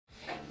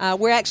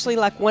We're actually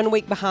like 1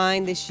 week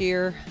behind this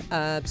year,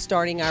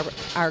 starting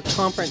our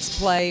conference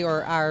play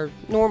or our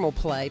normal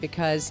play,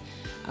 because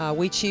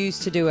we choose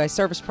to do a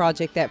service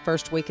project that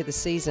first week of the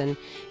season.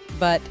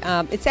 But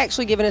it's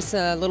actually given us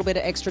a little bit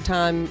of extra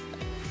time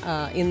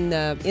in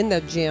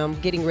the gym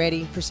getting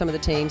ready for some of the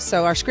teams.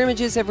 So our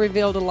scrimmages have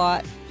revealed a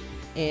lot,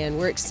 and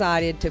we're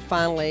excited to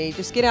finally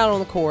just get out on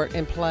the court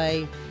and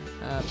play.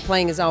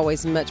 Playing is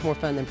always much more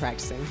fun than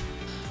practicing.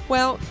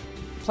 Well,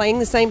 playing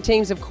the same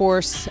teams, of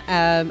course,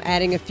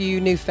 adding a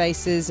few new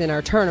faces in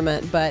our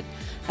tournament, but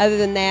other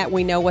than that,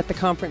 we know what the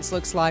conference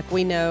looks like.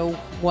 We know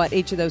what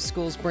each of those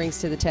schools brings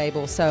to the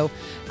table. So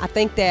I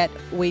think that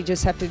we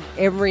just have to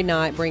every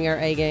night bring our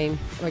A game,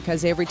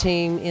 because every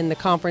team in the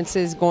conference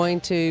is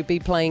going to be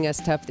playing us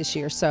tough this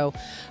year. So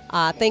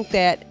I think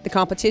that the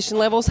competition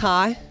level is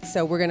high,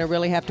 so we're going to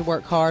really have to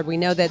work hard. We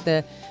know that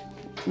the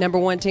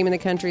 #1 team in the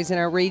country is in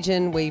our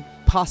region. We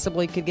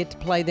possibly could get to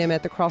play them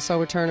at the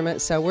crossover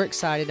tournament, so we're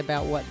excited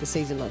about what the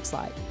season looks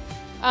like.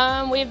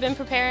 We've been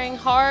preparing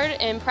hard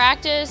in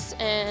practice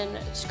and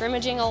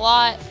scrimmaging a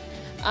lot.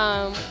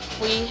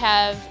 We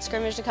have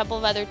scrimmaged a couple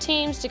of other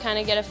teams to kind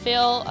of get a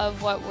feel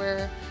of what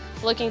we're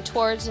looking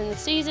towards in the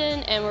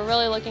season, and we're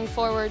really looking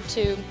forward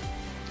to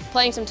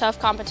playing some tough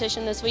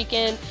competition this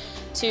weekend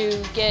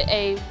to get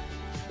a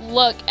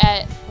look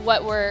at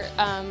what we're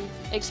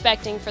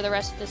expecting for the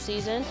rest of the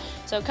season.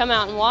 So come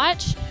out and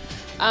watch.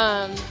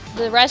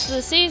 The rest of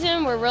the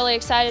season, we're really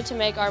excited to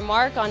make our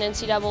mark on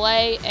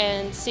NCAA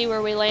and see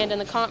where we land in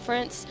the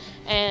conference,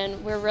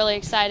 and we're really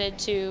excited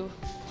to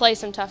play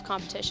some tough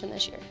competition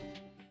this year.